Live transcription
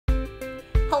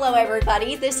Hello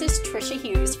everybody, this is Trisha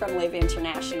Hughes from LIV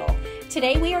International.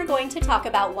 Today we are going to talk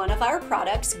about one of our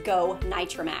products, GO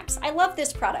Nitrimax. I love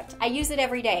this product, I use it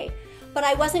every day, but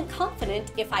I wasn't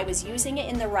confident if I was using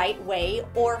it in the right way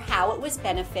or how it was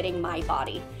benefiting my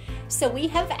body. So we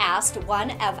have asked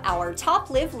one of our top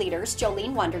LIV leaders,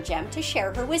 Joline Wondergem, to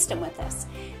share her wisdom with us.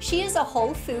 She is a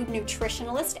whole food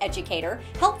nutritionalist educator,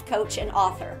 health coach, and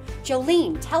author.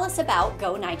 Joline, tell us about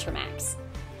GO Nitrimax.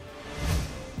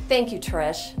 Thank you,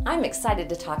 Trish. I'm excited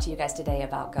to talk to you guys today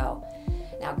about GO.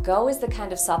 Now, GO is the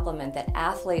kind of supplement that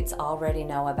athletes already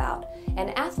know about. And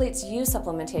athletes use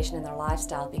supplementation in their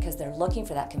lifestyle because they're looking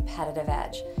for that competitive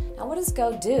edge. Now, what does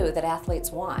GO do that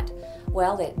athletes want?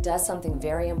 Well, it does something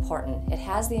very important. It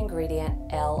has the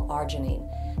ingredient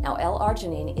l-arginine. Now,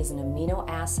 l-arginine is an amino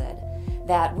acid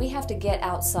that we have to get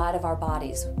outside of our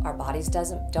bodies. Our bodies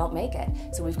don't make it,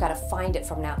 so we've got to find it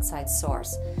from an outside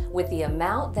source. With the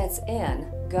amount that's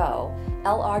in GO,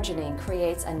 l-arginine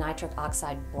creates a nitric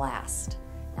oxide blast.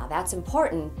 Now that's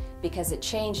important because it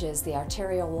changes the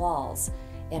arterial walls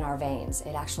in our veins.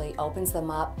 It actually opens them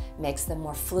up, makes them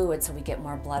more fluid so we get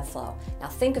more blood flow. Now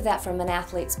think of that from an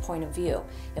athlete's point of view.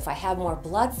 If I have more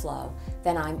blood flow,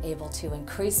 then I'm able to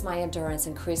increase my endurance,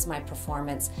 increase my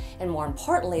performance, and more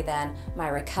importantly then, my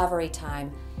recovery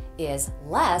time is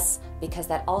less because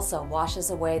that also washes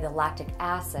away the lactic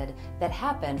acid that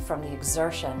happened from the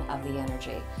exertion of the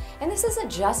energy. And this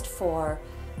isn't just for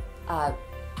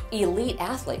elite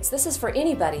athletes. This is for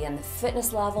anybody in the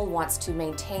fitness level wants to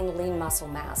maintain lean muscle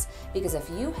mass, because if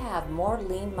you have more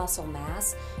lean muscle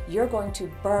mass, you're going to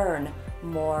burn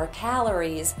more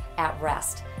calories at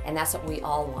rest, and that's what we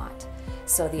all want.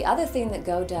 So the other thing that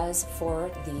GO does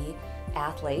for the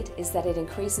athlete is that it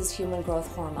increases human growth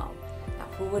hormone. Now,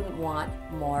 who wouldn't want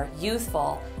more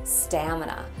youthful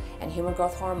stamina? And human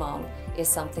growth hormone is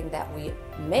something that we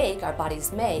make, our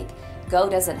bodies make. GO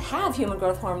doesn't have human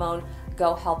growth hormone.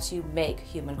 GO helps you make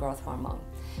human growth hormone.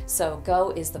 So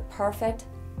GO is the perfect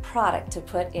product to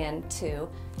put into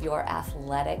your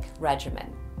athletic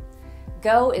regimen.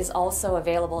 GO is also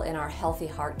available in our Healthy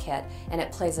Heart Kit, and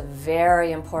it plays a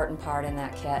very important part in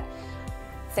that kit.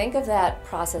 Think of that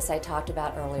process I talked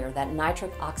about earlier, that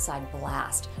nitric oxide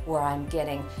blast, where I'm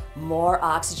getting more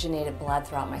oxygenated blood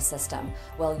throughout my system.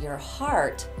 Well, your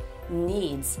heart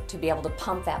needs to be able to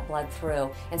pump that blood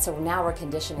through, and so now we're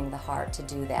conditioning the heart to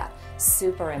do that.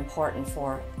 Super important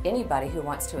for anybody who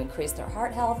wants to increase their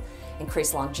heart health,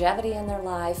 increase longevity in their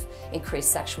life, increase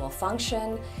sexual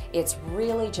function. It's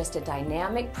really just a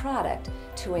dynamic product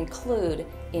to include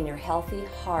in your Healthy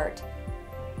Heart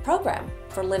program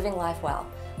for living life well.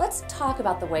 Let's talk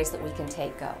about the ways that we can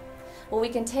take GO. Well, we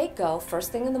can take GO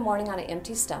first thing in the morning on an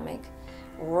empty stomach,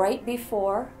 right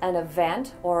before an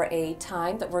event or a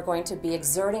time that we're going to be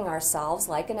exerting ourselves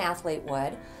like an athlete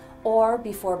would, or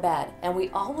before bed. And we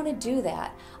all want to do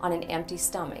that on an empty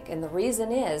stomach. And the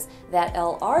reason is that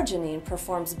L-arginine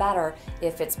performs better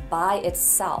if it's by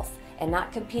itself and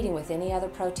not competing with any other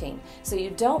protein. So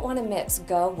you don't want to mix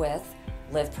GO with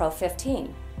LIV Pro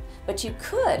 15, but you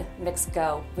could mix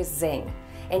GO with Zing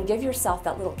and give yourself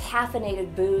that little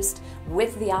caffeinated boost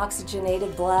with the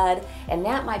oxygenated blood, and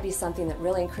that might be something that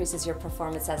really increases your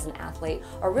performance as an athlete,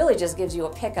 or really just gives you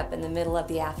a pickup in the middle of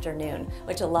the afternoon,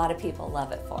 which a lot of people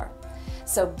love it for.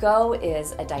 So GO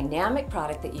is a dynamic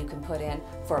product that you can put in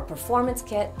for a performance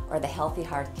kit or the Healthy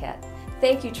Heart Kit.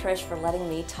 Thank you, Trish, for letting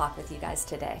me talk with you guys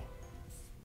today.